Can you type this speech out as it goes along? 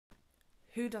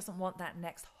Who doesn't want that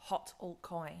next hot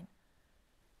altcoin?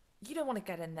 You don't want to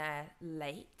get in there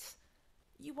late.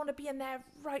 You want to be in there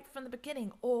right from the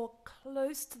beginning or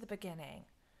close to the beginning.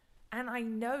 And I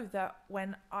know that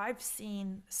when I've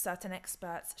seen certain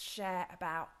experts share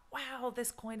about, wow,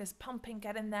 this coin is pumping,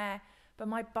 get in there, but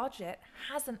my budget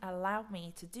hasn't allowed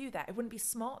me to do that. It wouldn't be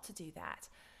smart to do that.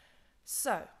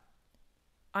 So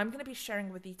I'm going to be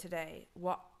sharing with you today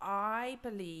what I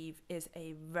believe is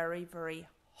a very, very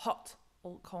hot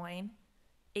altcoin.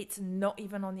 It's not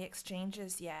even on the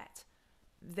exchanges yet.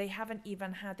 They have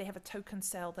a token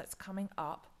sale that's coming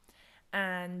up.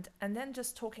 And then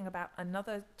just talking about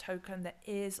another token that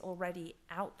is already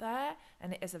out there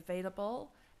and it is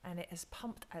available and it has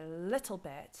pumped a little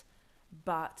bit,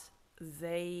 but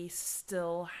they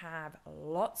still have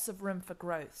lots of room for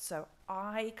growth. So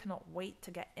I cannot wait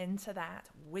to get into that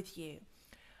with you.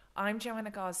 I'm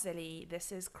Joanna Garzilli.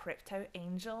 This is Crypto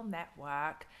Angel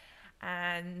Network.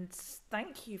 And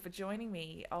thank you for joining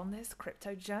me on this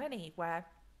crypto journey where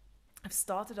I've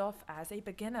started off as a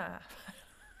beginner.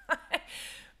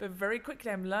 But very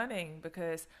quickly I'm learning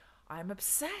because I'm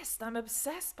obsessed. I'm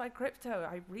obsessed by crypto.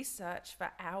 I research for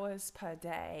hours per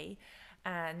day.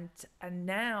 And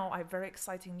now I have very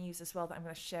exciting news as well that I'm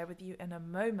going to share with you in a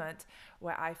moment,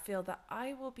 where I feel that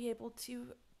I will be able to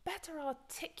better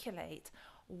articulate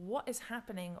what is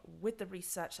happening with the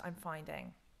research I'm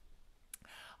finding.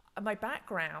 My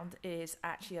background is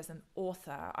actually as an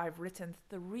author. I've written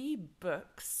 3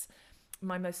 books.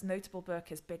 My most notable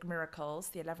book is Big Miracles,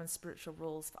 The 11 Spiritual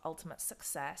Rules for Ultimate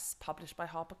Success, published by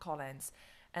HarperCollins.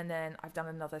 And then I've done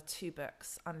another 2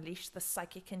 books, Unleash the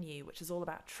Psychic in You, which is all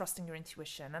about trusting your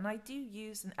intuition. And I do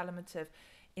use an element of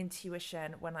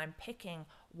intuition when I'm picking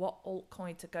what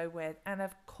altcoin to go with. And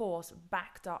of course,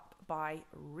 backed up by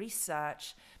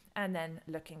research and then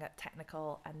looking at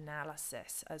technical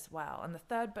analysis as well. And the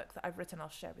 3rd book that I've written, I'll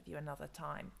share with you another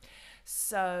time.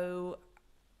 So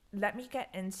let me get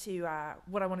into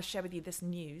what I want to share with you, this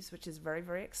news, which is very,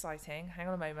 very exciting. Hang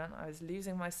on a moment. I was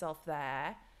losing myself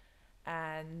there.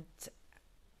 And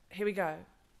here we go.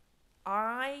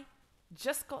 I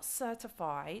just got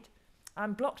certified.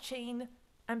 I'm blockchain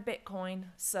and Bitcoin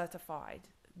certified.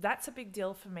 That's a big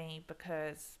deal for me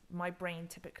because my brain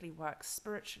typically works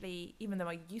spiritually, even though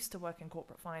I used to work in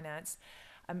corporate finance,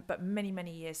 but many,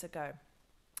 many years ago.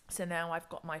 So now I've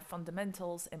got my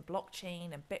fundamentals in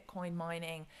blockchain and Bitcoin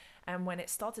mining. And when it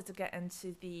started to get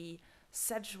into the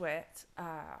Sedgwick,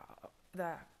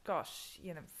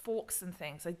 forks and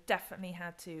things, I definitely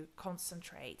had to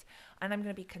concentrate. And I'm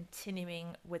going to be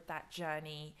continuing with that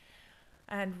journey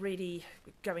and really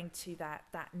going to that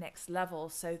next level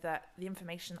so that the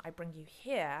information I bring you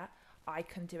here, I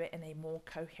can do it in a more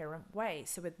coherent way.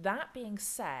 So with that being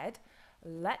said,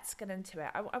 let's get into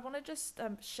it. I want to just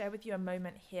share with you a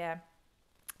moment here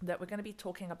that we're going to be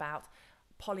talking about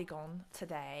Polygon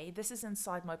today. This is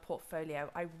inside my portfolio.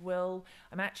 I'm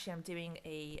doing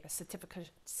a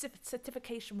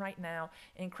certification right now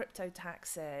in crypto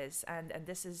taxes, and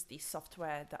this is the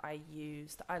software that I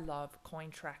use, that I love, Coin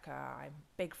Tracker. I'm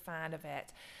a big fan of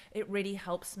it. It really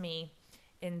helps me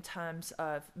in terms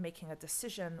of making a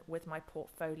decision with my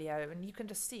portfolio. And you can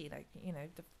just see,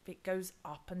 it goes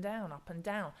up and down.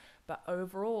 But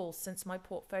overall, since my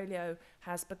portfolio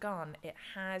has begun, it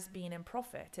has been in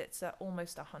profit. It's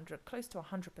almost close to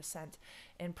 100%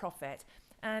 in profit.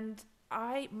 And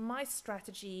my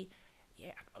strategy,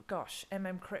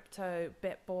 Crypto,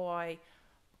 BitBoy,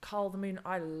 Carl the Moon,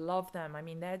 I love them. I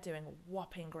mean, they're doing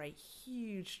whopping great,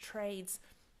 huge trades.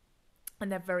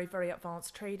 And they're very, very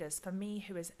advanced traders. For me,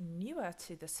 who is newer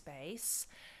to the space,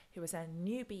 who is a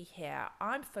newbie here,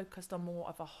 I'm focused on more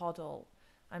of a hodl.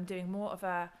 I'm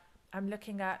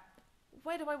looking at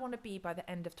where do I want to be by the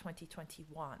end of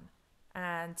 2021?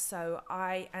 And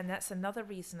that's another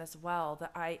reason as well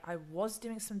that I was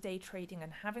doing some day trading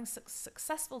and having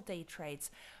successful day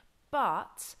trades.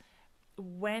 But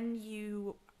when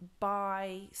you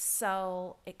buy,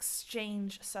 sell,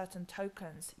 exchange certain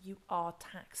tokens, you are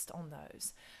taxed on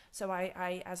those. So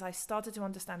as I started to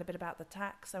understand a bit about the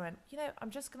tax, I went, I'm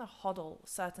just going to hodl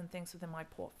certain things within my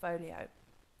portfolio.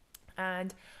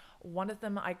 And one of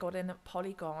them I got in at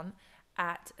Polygon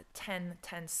at 10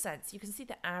 cents. You can see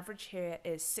the average here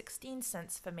is 16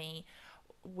 cents for me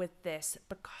with this,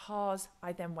 because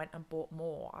I then went and bought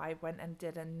more. I went and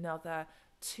did another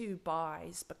 2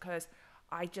 buys because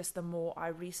the more I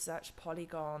research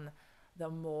Polygon, the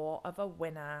more of a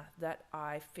winner that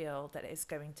I feel that it is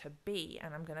going to be.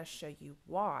 And I'm going to show you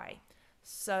why.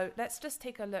 So let's just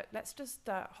take a look. Let's just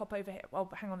hop over here.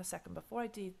 Well, hang on a second. Before I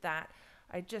do that,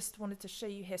 I just wanted to show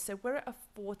you here. So we're at a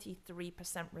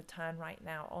 43% return right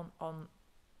now on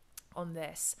on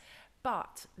this.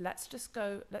 But let's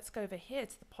go over here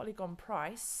to the Polygon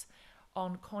price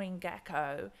on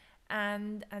CoinGecko.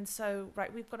 And so,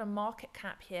 right, we've got a market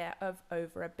cap here of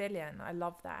over $1 billion. I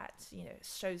love that. You know, it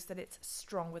shows that it's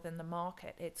strong within the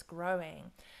market. It's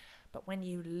growing. But when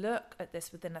you look at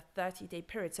this within a 30-day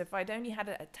period, so if I'd only had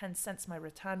it at 10 cents, my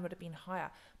return would have been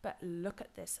higher. But look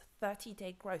at this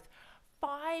 30-day growth,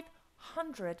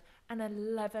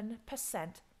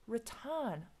 511%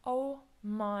 return. Oh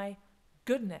my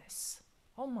goodness.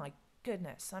 Oh my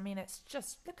goodness. I mean, it's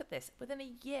just, look at this. Within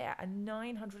a year, a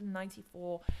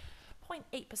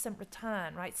 994.8%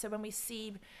 return, right? So when we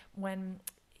see, when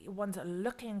ones are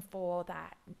looking for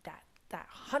that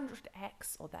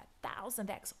 100x or that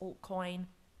 1000x altcoin,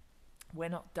 we're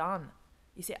not done.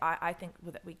 You see, I think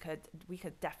that we could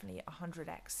definitely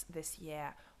 100x this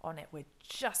year on it. We're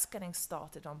just getting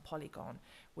started on Polygon.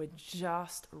 We're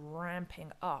just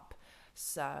ramping up.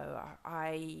 So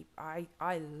I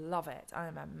love it.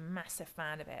 I'm a massive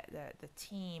fan of it. The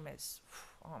team is,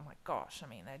 oh my gosh, I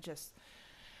mean, they're just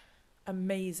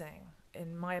amazing.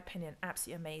 In my opinion,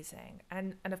 absolutely amazing.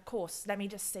 And of course, let me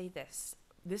just say this.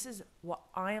 This is what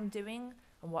I am doing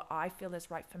and what I feel is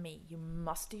right for me. You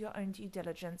must do your own due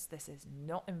diligence. This is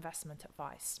not investment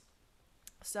advice.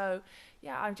 So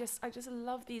yeah, I just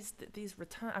love these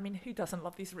returns. I mean, who doesn't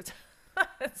love these returns?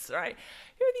 That's right.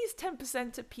 Who are these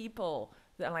 10% of people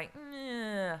that are like,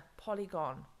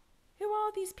 Polygon? Who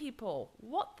are these people?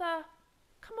 What the?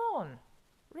 Come on.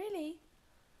 Really?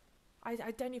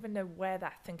 I don't even know where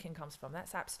that thinking comes from.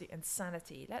 That's absolute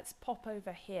insanity. Let's pop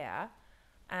over here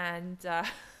and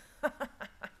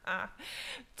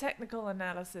technical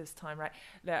analysis time, right?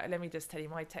 Let me just tell you,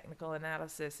 my technical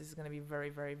analysis is going to be very,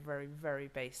 very, very, very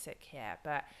basic here.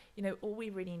 But, you know, all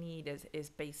we really need is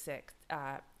basic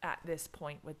at this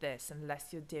point with this, unless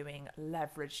you're doing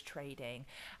leverage trading.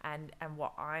 And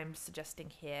what I'm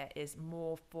suggesting here is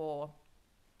more for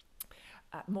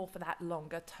that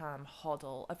longer term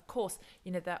hodl. Of course,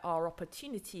 you know, there are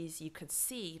opportunities you could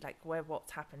see, like where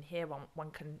what's happened here.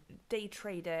 One can day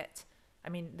trade it. I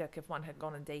mean, look, if one had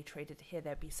gone and day traded here,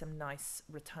 there'd be some nice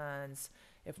returns.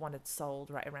 If one had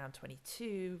sold right around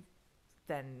 22,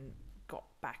 then got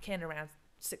back in around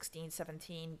 16,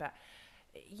 17. But,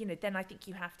 you know, then I think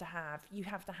you have to have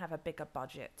a bigger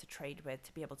budget to trade with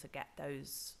to be able to get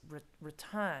those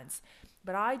returns.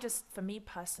 But for me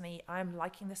personally, I'm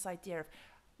liking this idea of,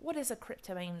 what is a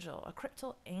crypto angel? A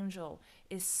crypto angel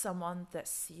is someone that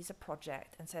sees a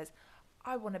project and says,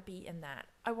 I want to be in that.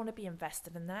 I want to be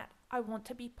invested in that. I want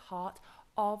to be part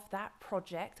of that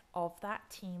project, of that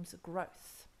team's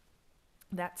growth.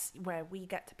 That's where we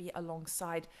get to be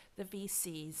alongside the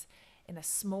VCs in a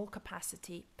small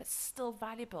capacity, but still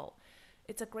valuable.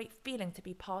 It's a great feeling to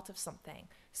be part of something.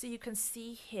 So you can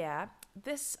see here,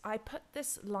 I put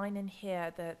this line in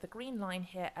here, the green line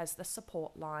here, as the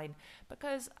support line,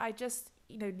 because I just,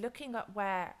 you know, looking at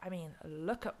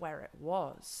look at where it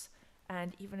was.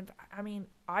 And even if,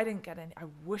 I didn't get in, I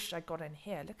wish I got in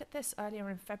here. Look at this earlier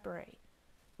in February,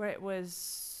 where it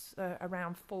was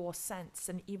around 4 cents.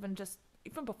 And even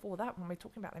before that, when we're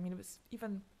talking about, it was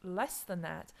even less than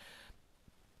that.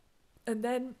 And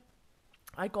then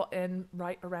I got in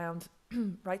right around,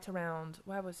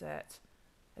 where was it?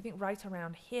 I think right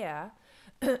around here,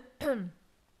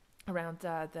 around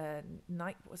the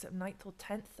 9th or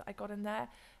 10th that I got in there.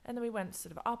 And then we went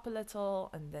sort of up a little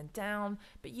and then down.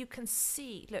 But you can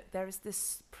see, look, there is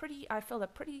this I feel a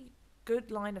pretty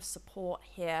good line of support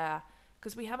here,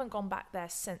 because we haven't gone back there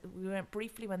since. We went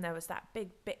briefly when there was that big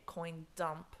Bitcoin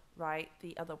dump, right,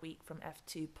 the other week from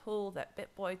F2 Pool that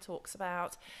BitBoy talks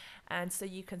about. And so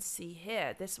you can see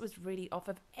here, this was really off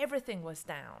of, everything was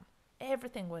down.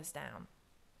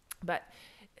 But,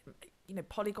 you know,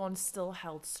 Polygon still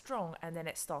held strong, and then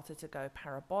it started to go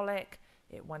parabolic.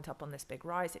 It went up on this big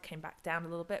rise. It came back down a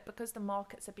little bit because the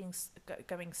markets have been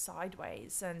going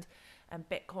sideways, and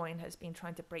Bitcoin has been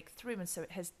trying to break through. And so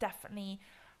it has definitely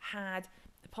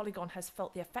Polygon has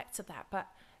felt the effects of that. But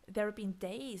there have been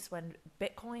days when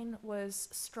Bitcoin was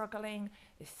struggling,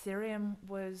 Ethereum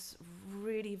was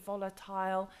really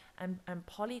volatile, and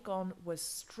Polygon was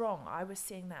strong. I was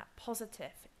seeing that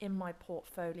positive in my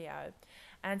portfolio.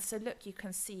 And so look, you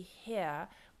can see here,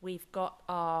 we've got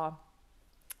our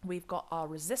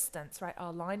resistance, right?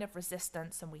 Our line of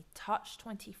resistance, and we touched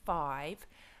 25.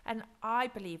 And I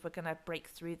believe we're going to break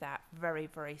through that very,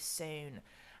 very soon.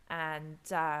 And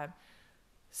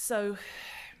so,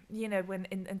 you know, when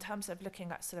in terms of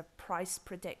looking at sort of price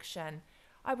prediction,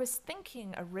 I was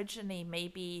thinking originally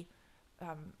maybe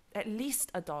at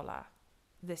least $1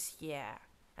 this year.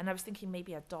 And I was thinking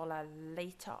maybe $1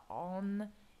 later on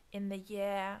in the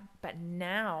year, but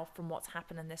now from what's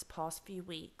happened in this past few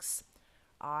weeks,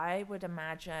 I would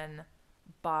imagine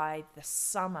by the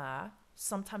summer,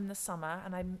 sometime in the summer,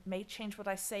 and I may change what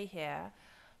I say here,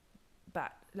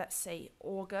 but let's say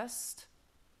August.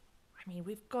 I mean,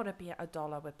 we've got to be at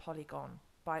 $1 with Polygon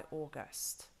by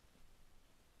August.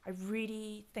 I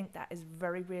really think that is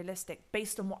very realistic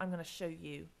based on what I'm going to show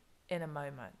you in a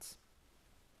moment.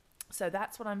 So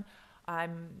that's what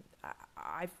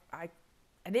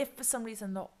and if for some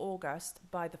reason not August,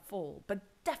 by the fall, but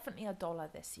definitely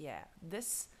 $1 this year.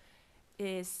 This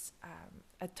is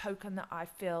a token that I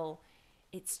feel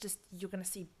it's just, you're going to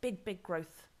see big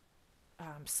growth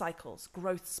cycles,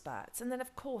 growth spurts. And then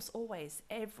of course, always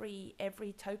every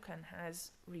token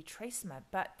has retracement,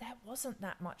 but there wasn't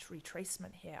that much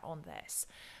retracement here on this.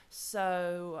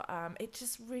 So it's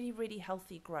just really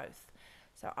healthy growth.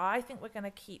 So I think we're going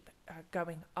to keep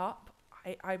going up.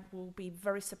 I will be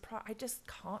very surprised. I just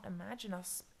can't imagine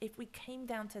us, if we came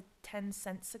down to 10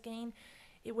 cents again,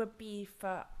 it would be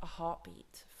for a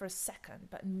heartbeat, for a second,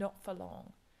 but not for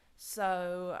long.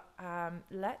 So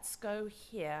let's go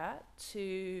here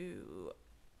to,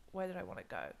 where did I want to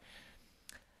go?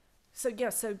 So yeah,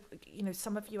 so, you know,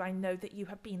 some of you, I know that you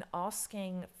have been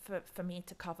asking for me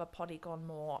to cover Polygon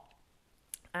more.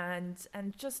 And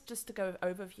just to go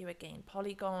overview again,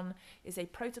 Polygon is a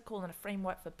protocol and a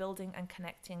framework for building and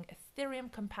connecting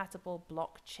Ethereum compatible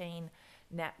blockchain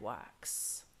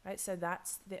networks, right? So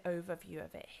that's the overview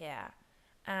of it here.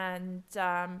 And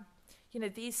you know,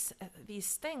 these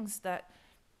things, that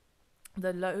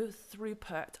the low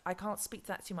throughput, I can't speak to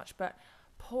that too much, but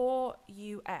poor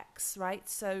UX, right?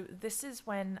 So this is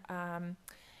when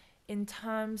in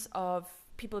terms of,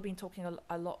 people have been talking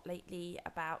a lot lately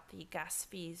about the gas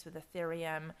fees with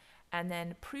Ethereum, and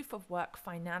then proof of work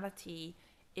finality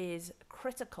is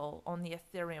critical on the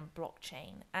Ethereum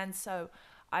blockchain. And so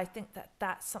I think that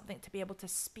that's something to be able to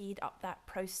speed up that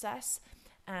process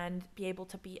and be able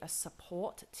to be a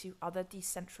support to other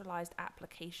decentralized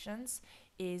applications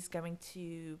is going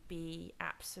to be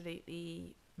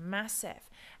absolutely massive.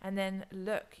 And then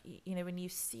look, you know, when you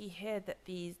see here that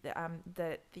these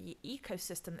the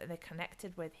ecosystem that they're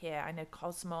connected with here, I know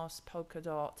Cosmos,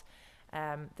 Polkadot,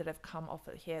 that have come off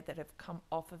of here, that have come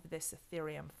off of this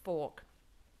Ethereum fork.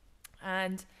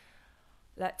 And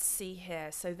let's see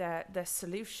here, so the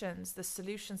solutions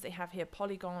they have here,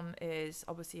 Polygon is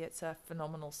obviously, it's a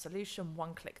phenomenal solution,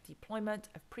 one-click deployment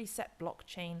of preset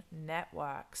blockchain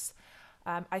networks.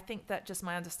 I think that just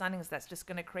my understanding is that's just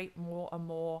going to create more and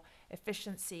more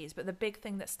efficiencies. But the big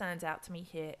thing that stands out to me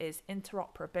here is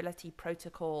interoperability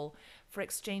protocol for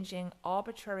exchanging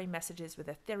arbitrary messages with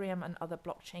Ethereum and other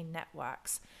blockchain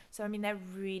networks. So, I mean, they're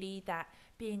really that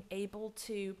being able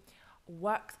to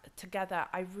work together.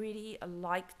 I really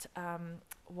liked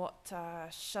what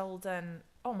Sheldon,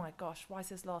 oh my gosh, why is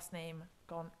his last name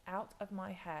gone out of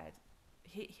my head?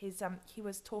 He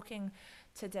was talking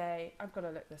today. I've got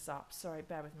to look this up. Sorry,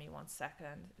 bear with me 1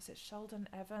 second. Is it Sheldon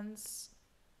Evans?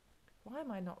 Why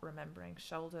am I not remembering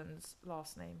Sheldon's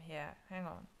last name here? Hang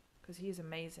on, because he's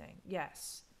amazing.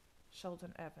 Yes,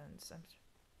 Sheldon Evans.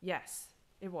 Yes,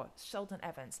 it was Sheldon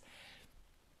Evans.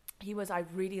 I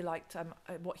really liked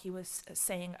what he was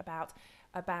saying about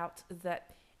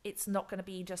that it's not going to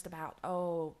be just about,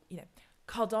 oh, you know,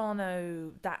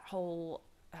 Cardano, that whole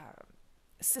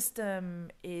system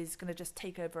is going to just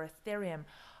take over Ethereum.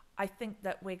 I think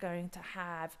that we're going to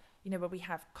have, you know, where we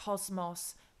have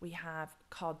Cosmos, we have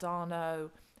Cardano,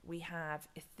 we have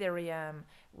Ethereum,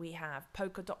 we have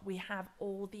Polkadot, we have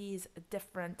all these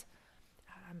different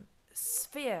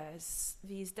spheres,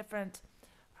 these different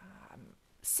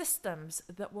systems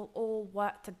that will all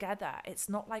work together. It's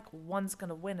not like one's going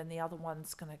to win and the other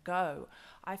one's going to go.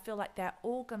 I feel like they're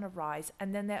all going to rise,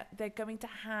 and then they're going to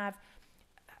have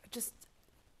just,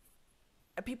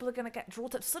 people are going to get drawn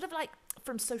to, sort of like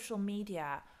from social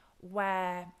media,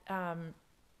 where let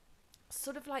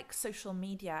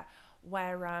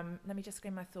me just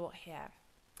get my thought here.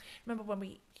 Remember when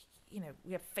we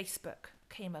have Facebook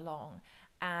came along,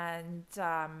 and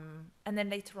then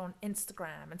later on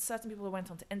Instagram, and certain people who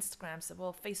went onto Instagram said,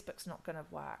 well, Facebook's not going to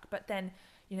work. But then,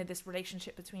 you know, this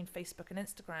relationship between Facebook and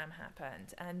Instagram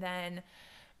happened, and then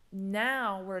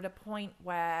now we're at a point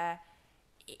where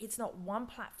it's not one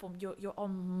platform, you're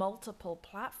on multiple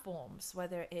platforms,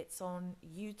 whether it's on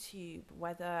YouTube,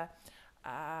 whether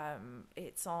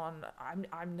it's on,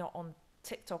 I'm not on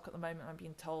TikTok at the moment. I'm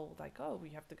being told like, oh, we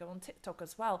have to go on TikTok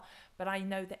as well. But I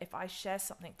know that if I share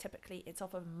something, typically it's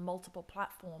off of multiple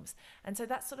platforms. And so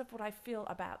that's sort of what I feel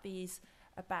about these,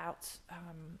 about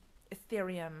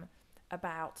Ethereum,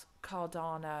 about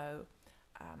Cardano,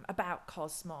 about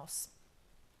Cosmos.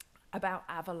 about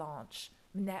Avalanche.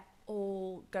 And they're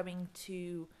all going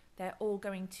to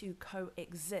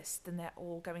coexist, and they're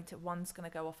all going to, one's going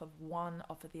to go off of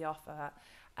the offer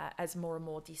as more and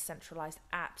more decentralized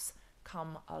apps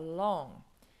come along.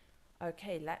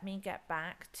 Okay, let me get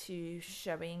back to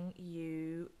showing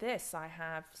you this. I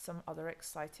have some other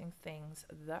exciting things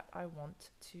that I want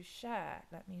to share.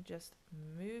 Let me just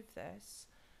move this.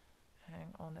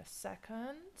 Hang on a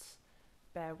second.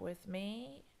 Bear with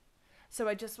me. So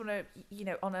I just want to,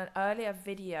 on an earlier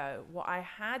video, what I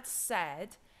had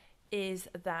said is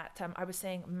that I was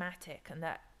saying Matic, and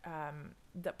that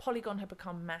that Polygon had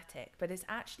become Matic, but it's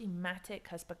actually Matic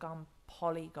has become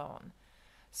Polygon.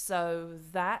 So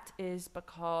that is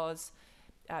because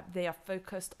they are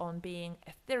focused on being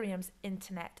Ethereum's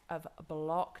internet of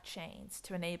blockchains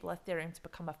to enable Ethereum to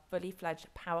become a fully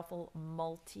fledged, powerful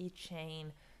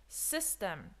multi-chain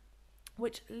system,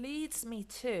 which leads me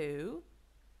to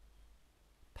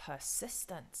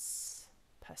persistence.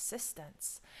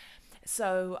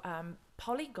 So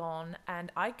Polygon,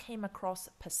 and I came across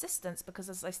persistence because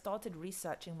as I started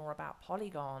researching more about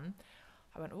Polygon,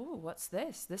 I went, oh, what's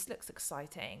this? This looks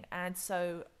exciting. And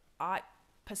so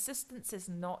persistence is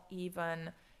not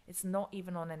even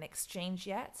on an exchange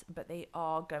yet, but they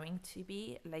are going to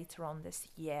be later on this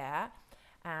year.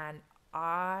 And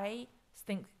I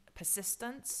think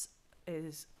persistence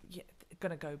is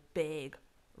going to go big,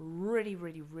 really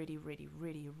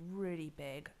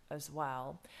big as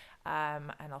well.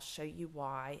 And I'll show you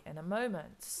why in a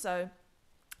moment. So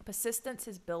persistence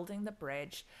is building the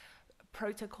bridge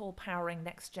protocol powering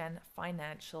next-gen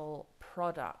financial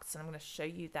products, and I'm going to show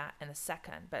you that in a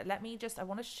second. But I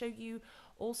want to show you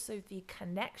also the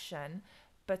connection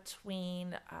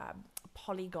between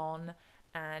Polygon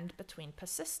and between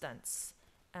persistence.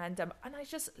 And I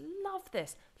just love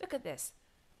this. Look at this.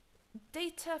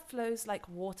 Data flows like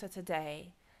water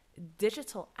today.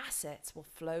 Digital assets will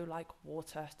flow like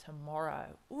water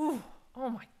tomorrow. Ooh, oh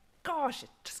my gosh, it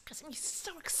just gets me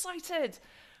so excited.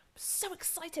 So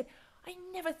excited. I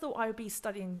never thought I would be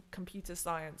studying computer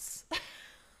science.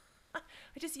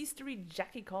 I just used to read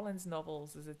Jackie Collins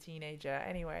novels as a teenager.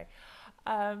 Anyway,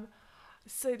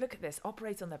 so look at this.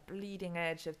 Operate on the bleeding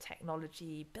edge of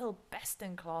technology, build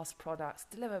best-in-class products,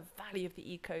 deliver value of the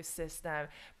ecosystem.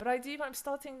 But I'm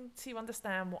starting to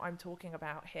understand what I'm talking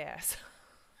about here. So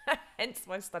hence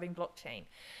why I'm studying blockchain.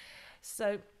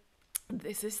 So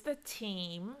this is the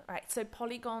team, right? So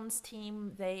Polygon's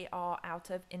team, they are out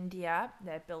of India.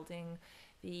 They're building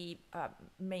the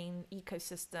main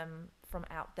ecosystem from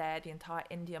out there, the entire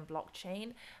Indian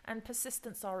blockchain, and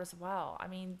persistence are as well. I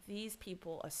mean, these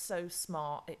people are so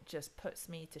smart, it just puts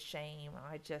me to shame.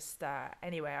 I just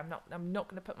anyway, I'm not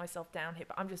going to put myself down here,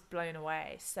 but I'm just blown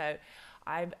away. So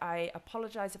I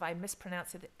apologize if I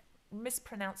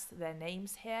mispronounced their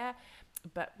names here,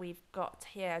 but we've got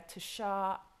here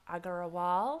Tushar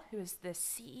Agarwal, who is the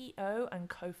CEO and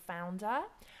co-founder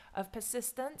of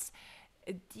Persistence,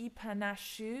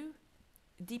 Deepanashu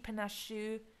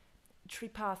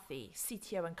Tripathi,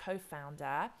 CTO and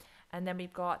co-founder, and then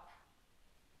we've got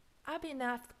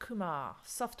Abhinav Kumar,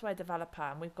 software developer,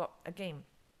 and we've got, again,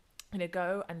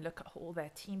 go and look at all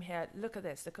their team here. Look at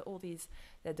this. Look at all these,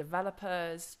 their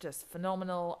developers, just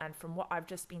phenomenal. And from what I've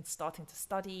just been starting to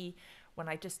study, when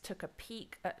I just took a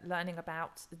peek at learning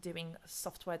about doing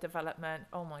software development,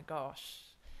 oh my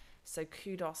gosh. So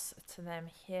kudos to them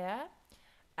here.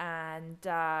 And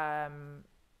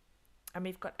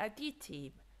we've got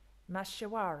Aditi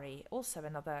Mashawari, also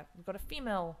we've got a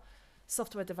female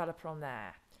software developer on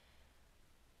there.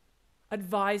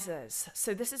 Advisors.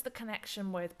 So this is the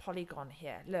connection with Polygon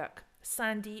here. Look,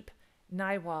 Sandeep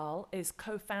Naiwal is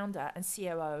co-founder and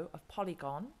COO of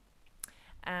Polygon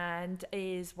and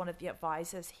is one of the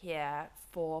advisors here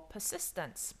for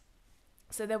Persistence.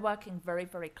 So they're working very,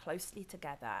 very closely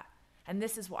together. And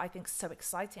this is what I think is so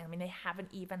exciting. I mean, they haven't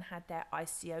even had their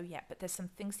ICO yet, but there's some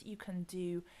things that you can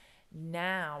do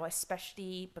now,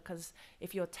 especially because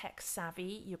if you're tech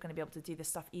savvy, you're going to be able to do this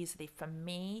stuff easily. For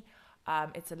me,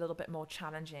 it's a little bit more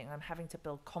challenging. I'm having to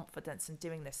build confidence in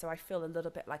doing this. So I feel a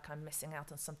little bit like I'm missing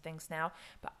out on some things now,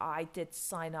 but I did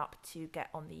sign up to get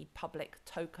on the public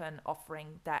token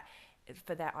offering that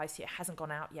for their ICO. It hasn't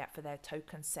gone out yet for their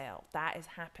token sale. That is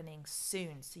happening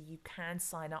soon. So you can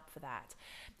sign up for that.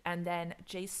 And then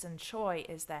Jason Choi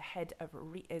is their head of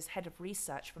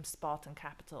research from Spartan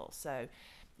Capital. So,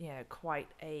 quite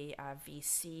a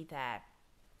VC there.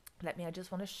 I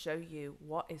just want to show you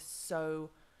what is so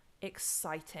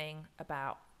exciting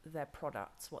about their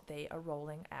products, what they are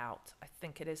rolling out. I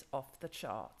think it is off the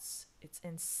charts. It's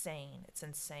insane.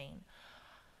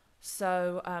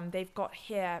 So they've got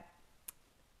here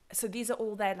so these are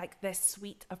all their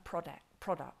suite of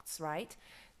products, right?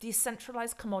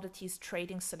 Decentralized commodities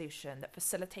trading solution that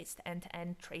facilitates the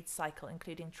end-to-end trade cycle,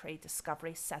 including trade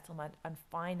discovery, settlement, and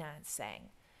financing.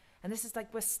 And this is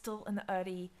we're still in the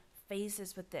early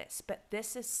phases with this, but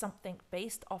this is something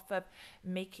based off of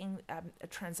making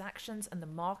transactions in the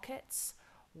markets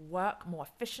work more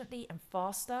efficiently and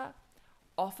faster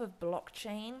off of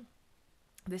blockchain.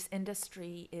 This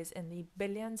industry is in the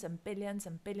billions and billions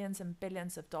and billions and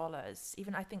billions of dollars,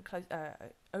 even I think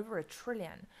over $1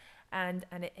 trillion, and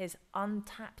it is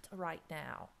untapped right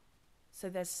now. So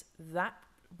there's that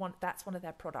one. That's one of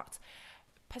their products.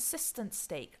 Persistent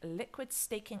stake, liquid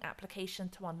staking application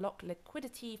to unlock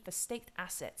liquidity for staked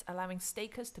assets, allowing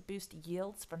stakers to boost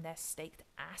yields from their staked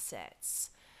assets.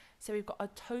 So we've got a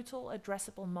total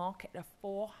addressable market of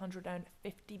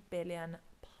 450 billion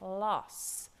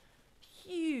plus.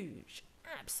 Huge,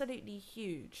 absolutely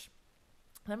huge.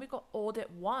 Then we've got Audit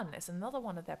One as another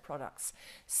one of their products,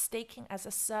 staking as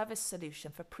a service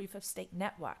solution for proof of stake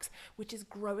networks, which is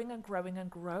growing and growing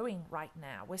and growing right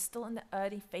now. We're still in the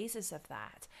early phases of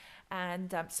that.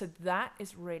 And so that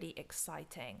is really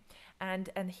exciting. And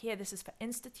here, this is for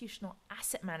institutional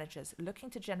asset managers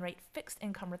looking to generate fixed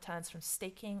income returns from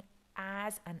staking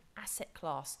as an asset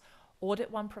class. Audit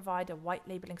One provider white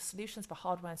labeling solutions for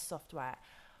hardware and software.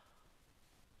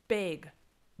 Big,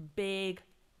 big,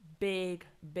 big,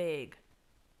 big.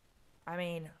 I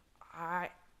mean,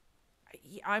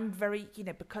 I'm very,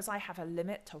 because I have a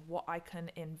limit to what I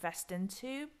can invest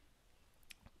into,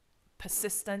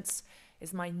 persistence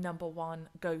is my number one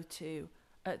go-to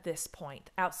at this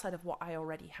point, outside of what I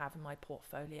already have in my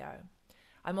portfolio.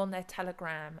 I'm on their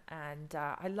Telegram, and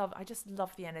I just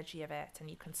love the energy of it, and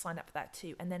you can sign up for that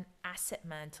too. And then Asset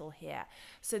Mantle here.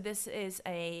 So this is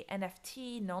a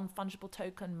NFT, non-fungible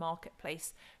token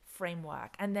marketplace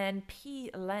framework. And then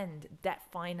P-Lend, debt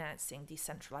financing,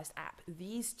 decentralized app.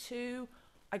 These two,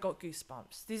 I got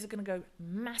goosebumps. These are going to go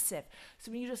massive.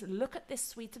 So when you just look at this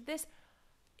suite of this,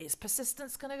 is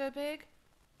persistence going to go big?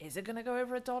 Is it going to go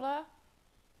over $1? Are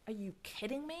you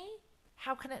kidding me?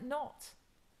 How can it not?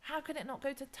 How can it not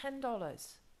go to $10,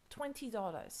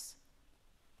 $20?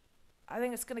 I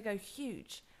think it's going to go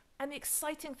huge. And the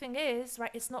exciting thing is, right,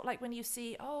 it's not like when you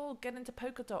see, oh, get into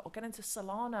Polkadot or get into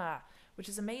Solana, which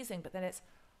is amazing, but then it's,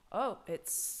 oh,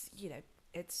 it's,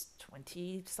 it's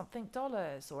 20 something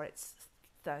dollars, or it's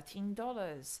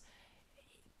 $13.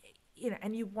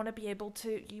 And you want to be able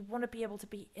to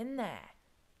be in there.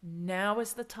 Now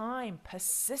is the time.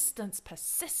 Persistence,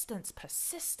 persistence,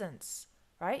 persistence.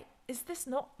 Right? Is this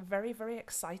not very, very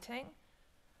exciting?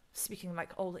 Speaking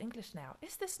like old English now,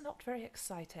 is this not very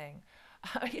exciting?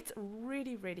 It's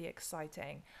really, really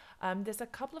exciting. There's a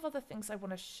couple of other things I want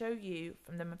to show you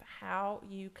from them of how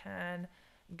you can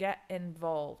get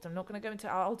involved. I'm not going to go into,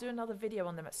 I'll do another video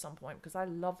on them at some point because I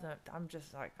love them. I'm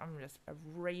just a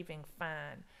raving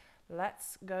fan.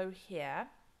 Let's go here.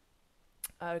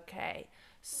 Okay,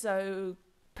 so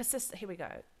persist. Here we go.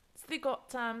 So they've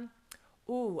got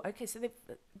okay, so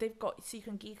they've got, so you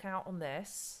can geek out on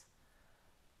this.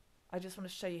 I just want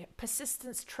to show you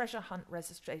persistence treasure hunt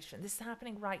registration. This is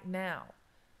happening right now.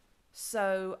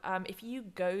 So if you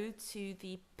go to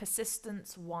the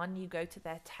persistence one, you go to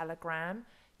their Telegram,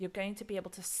 you're going to be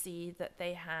able to see that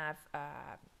they have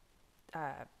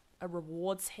a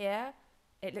rewards here.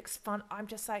 It looks fun. I'm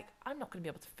just like, I'm not going to be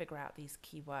able to figure out these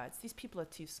keywords. These people are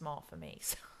too smart for me.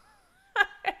 So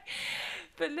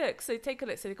but look, so take a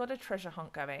look. So they've got a treasure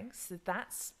hunt going. So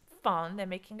that's fun. They're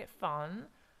making it fun.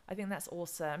 I think that's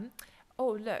awesome.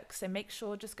 Oh, look. So make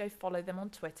sure, just go follow them on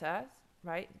Twitter,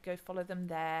 right? Go follow them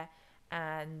there.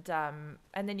 And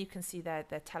then you can see their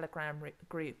Telegram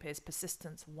group is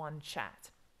Persistence One Chat.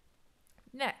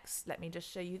 Next, let me just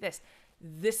show you this.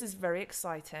 This is very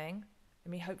exciting. I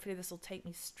mean, hopefully this will take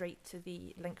me straight to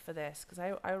the link for this because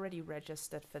I already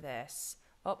registered for this.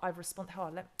 Oh, I've responded.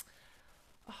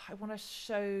 I want to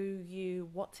show you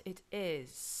what it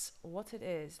is. What it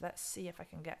is. Let's see if I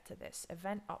can get to this.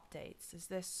 Event updates. Is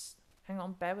this... Hang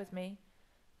on. Bear with me.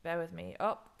 Bear with me.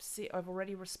 Oh, see, I've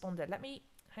already responded.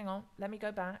 Hang on. Let me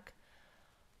go back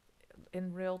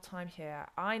in real time here.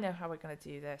 I know how we're going to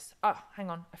do this. Oh,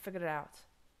 hang on. I figured it out.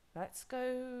 Let's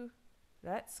go.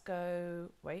 Wait.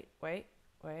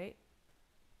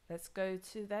 Let's go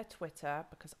to their Twitter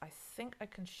because I think I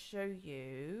can show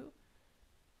you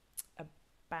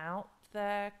about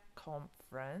their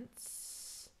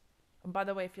conference. And by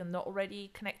the way, if you're not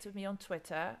already connected with me on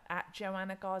Twitter, at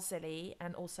Joanna Garzilli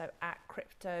and also at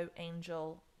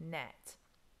CryptoAngelNet.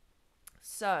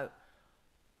 So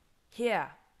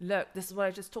here, look, this is what I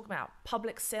was just talking about.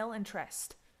 Public sale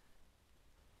interest.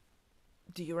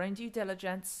 do your own due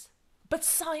diligence, but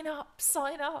sign up.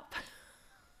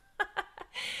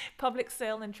 Public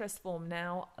sale interest form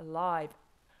now live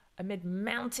amid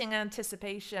mounting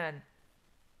anticipation.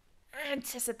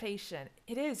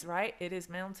 It is, right? It is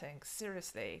mounting,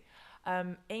 seriously.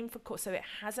 Aim for course. So it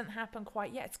hasn't happened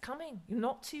quite yet. It's coming. You're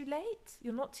not too late.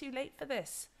 You're not too late for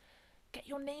this. Get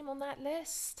your name on that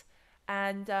list.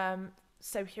 And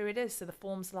so here it is. So the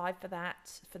form's live for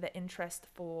that, for the interest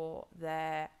for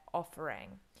their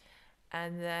offering.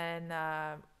 And then,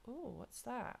 what's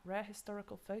that? Rare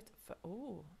historical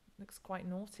photo. Looks quite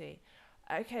naughty.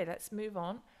 Okay, let's move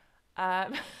on.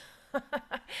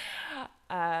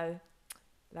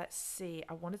 Let's see.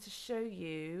 I wanted to show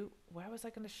you. Where was I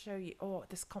going to show you? Oh,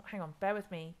 hang on. Bear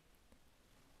with me.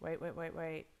 Wait.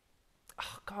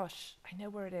 Oh, gosh. I know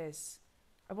where it is.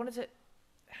 I wanted to.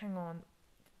 Hang on.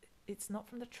 It's not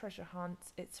from the treasure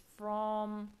hunt. It's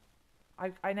from.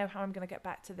 I know how I'm going to get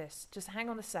back to this. Just hang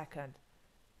on a second.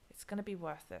 It's going to be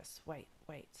worth this. Wait.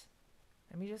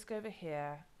 Let me just go over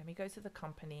here. Let me go to the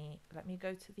company. Let me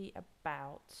go to the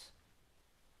about.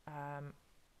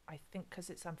 I think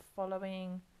because I'm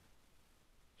following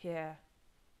here.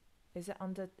 Is it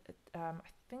under? I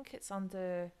think it's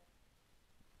under.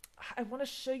 I want to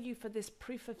show you for this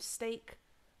proof of stake.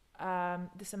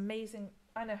 This amazing.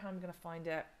 I know how I'm going to find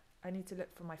it. I need to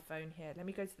look for my phone here. Let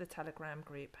me go to the Telegram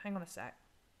group. Hang on a sec.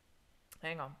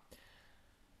 Hang on.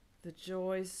 The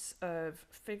joys of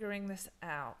figuring this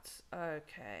out.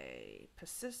 Okay.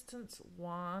 Persistence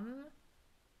 1.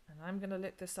 And I'm going to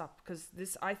look this up because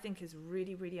this I think is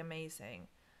really, really amazing.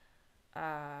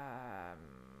 Hang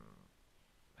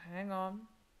on.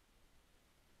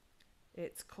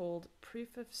 It's called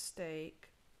Proof of Stake.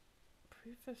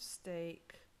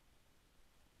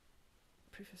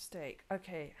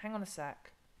 Okay, hang on a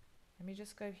sec. Let me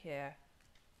just go here.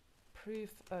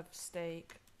 Proof of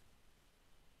Stake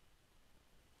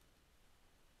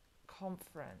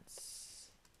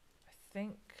conference. I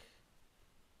think.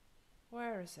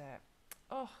 Where is it?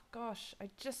 Oh gosh,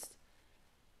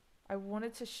 I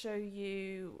wanted to show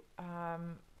you. I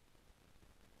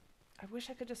wish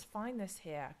I could just find this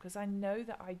here because I know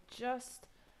that I just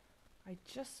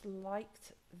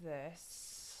liked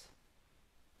this.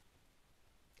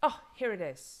 Oh, here it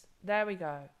is. There we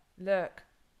go. Look.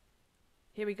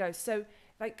 Here we go. So,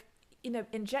 like, you know,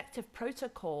 Injective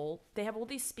Protocol, they have all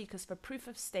these speakers for Proof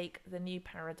of Stake, the new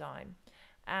paradigm.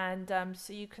 And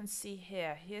so you can see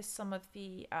here's some of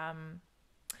the,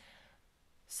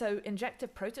 so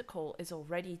Injective Protocol is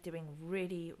already doing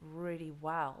really, really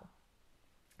well.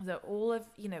 So all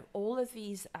of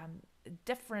these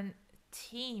different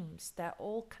teams, they're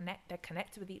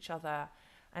connected with each other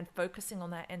and focusing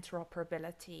on that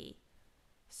interoperability.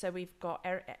 So we've got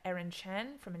Erin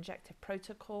Chen from Injective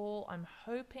Protocol. I'm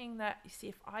hoping that, you see,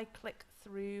 if I click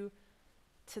through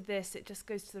to this, it just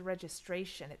goes to the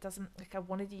registration. It doesn't, like, I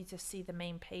wanted you to see the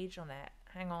main page on it.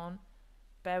 Hang on,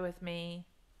 bear with me.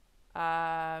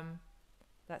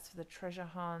 That's for the treasure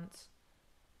hunt.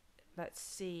 Let's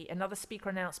see, another speaker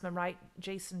announcement, right?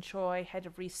 Jason Choi, head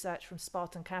of research from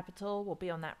Spartan Capital, will be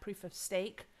on that proof of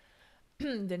stake,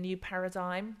 the new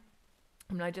paradigm.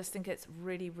 I mean, I just think it's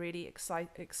really, really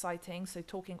exciting. So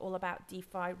talking all about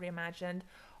DeFi reimagined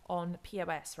on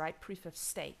POS, right? Proof of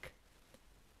stake.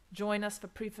 Join us for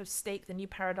Proof of Stake, the new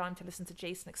paradigm, to listen to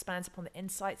Jason expands upon the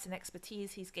insights and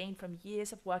expertise he's gained from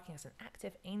years of working as an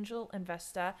active angel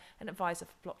investor and advisor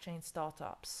for blockchain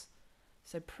startups.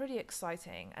 So pretty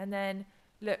exciting. And then,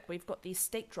 look, we've got these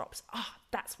stake drops.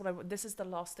 That's what this is the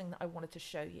last thing that I wanted to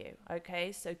show you.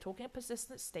 Okay, so talking of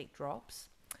persistent stake drops,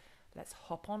 let's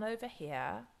hop on over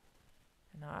here.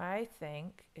 And I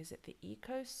think, is it the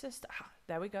ecosystem?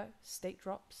 There we go, stake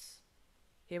drops.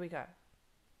 Here we go.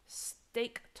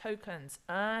 Stake tokens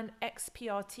and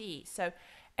XPRT. So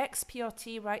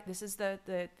XPRT, right? This is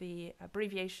the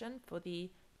abbreviation for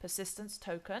the persistence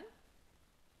token.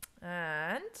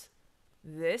 And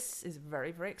this is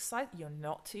very, very exciting. You're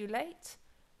not too late.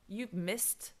 You've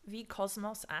missed the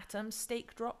Cosmos Atom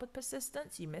stake drop with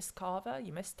persistence. You missed Carver.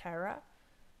 You missed Terra.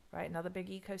 Right? Another big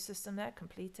ecosystem there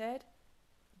completed.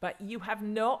 But you have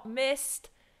not missed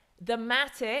the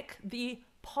Matic, the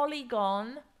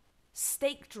Polygon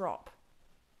stake drop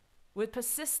with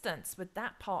persistence, with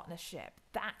that partnership.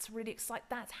 That's really exciting.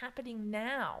 That's happening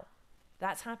now.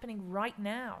 That's happening right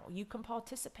now. You can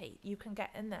participate. You can get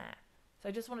in there. So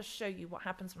I just want to show you what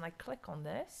happens when I click on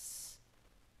this.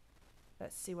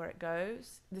 Let's see where it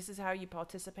goes. This is how you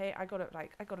participate. I got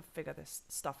to figure this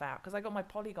stuff out because I got my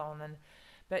Polygon,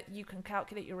 but you can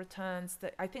calculate your returns.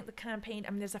 That I think the campaign,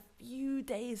 I mean, there's a few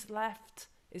days left.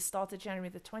 It started January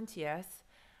the 20th,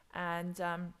 and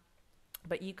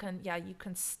But you can, yeah, you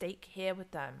can stake here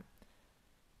with them.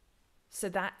 So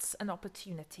that's an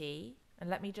opportunity. And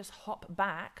let me just hop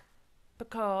back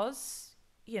because,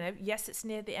 you know, yes, it's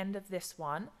near the end of this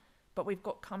one, but we've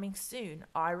got coming soon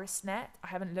IrisNet. I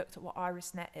haven't looked at what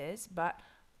IrisNet is, but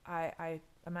I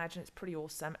imagine it's pretty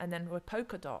awesome. And then with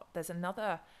Polkadot, there's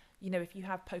another, you know, if you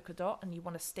have Polkadot and you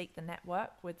want to stake the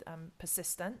network with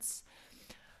persistence,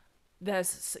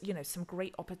 there's, you know, some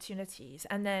great opportunities.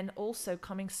 And then also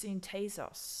coming soon,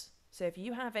 Tezos. So if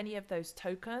you have any of those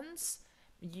tokens,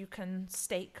 you can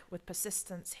stake with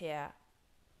persistence here.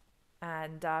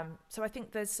 And so I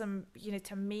think there's some, you know,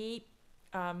 to me,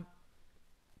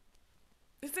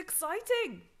 it's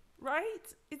exciting,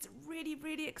 right? It's really,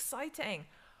 really exciting.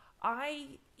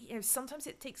 You know, sometimes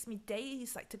it takes me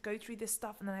days like to go through this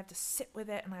stuff, and then I have to sit with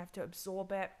it and I have to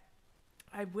absorb it.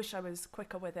 I wish I was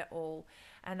quicker with it all.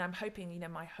 And I'm hoping, you know,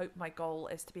 my goal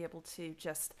is to be able to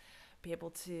just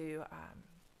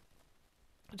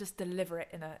deliver it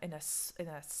in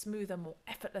a smoother, more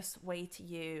effortless way to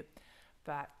you.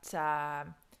 But I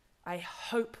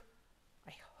hope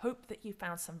that you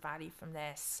found some value from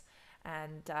this.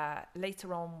 And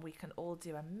later on, we can all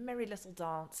do a merry little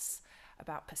dance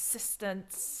about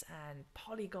persistence and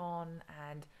Polygon.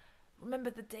 And remember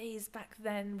the days back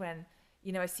then when,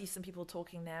 you know, I see some people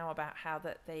talking now about how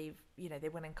that they've, you know, they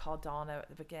went in Cardano at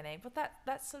the beginning. But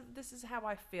this is how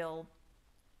I feel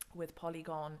with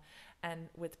Polygon and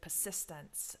with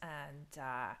persistence. And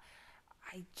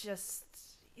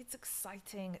it's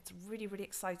exciting. It's really, really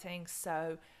exciting.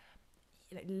 So,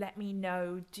 you know, let me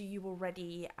know, do you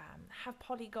already have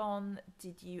Polygon?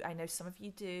 I know some of you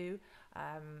do.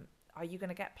 Are you going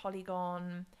to get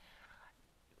Polygon?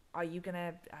 Are you going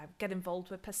to get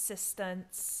involved with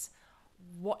persistence?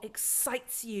 What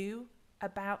excites you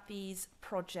about these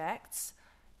projects?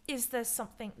 Is there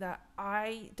something that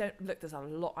I don't look? There's a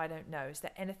lot I don't know. Is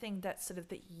there anything that sort of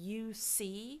that you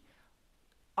see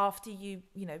after you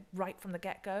know, right from the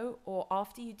get-go, or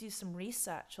after you do some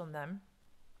research on them?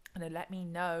 And let me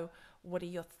know, what are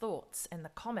your thoughts in the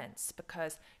comments,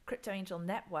 because Crypto Angel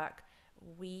Network,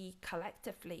 we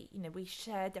collectively, you know, we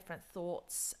share different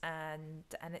thoughts, and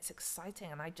it's exciting.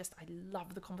 And I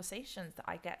love the conversations that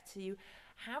I get to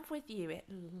have with you. It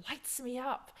lights me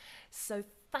up. So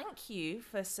thank you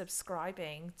for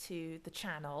subscribing to the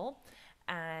channel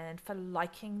and for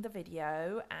liking the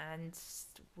video. And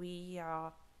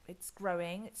it's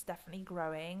growing. It's definitely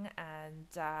growing. And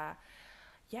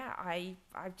yeah, I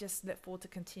just look forward to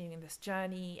continuing this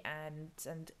journey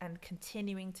and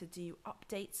continuing to do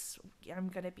updates. I'm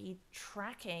going to be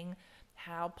tracking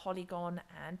how Polygon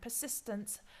and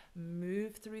persistence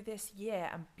move through this year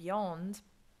and beyond.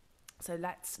 So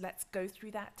let's go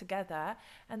through that together.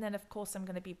 And then, of course, I'm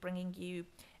going to be bringing you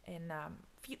in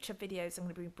future videos. I'm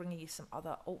going to be bringing you some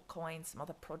other altcoins, some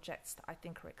other projects that I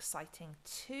think are exciting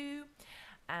too.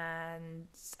 And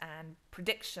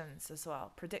predictions as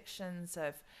well, predictions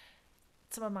of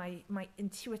some of my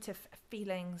intuitive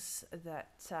feelings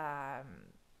that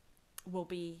will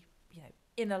be, you know,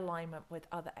 in alignment with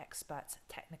other experts'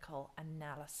 technical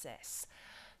analysis.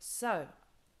 So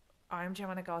I'm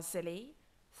Joanna Garzilli.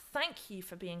 Thank you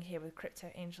for being here with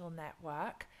Crypto Angel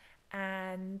Network,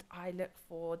 and I look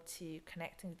forward to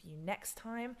connecting with you next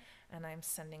time, and I'm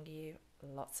sending you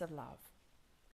lots of love.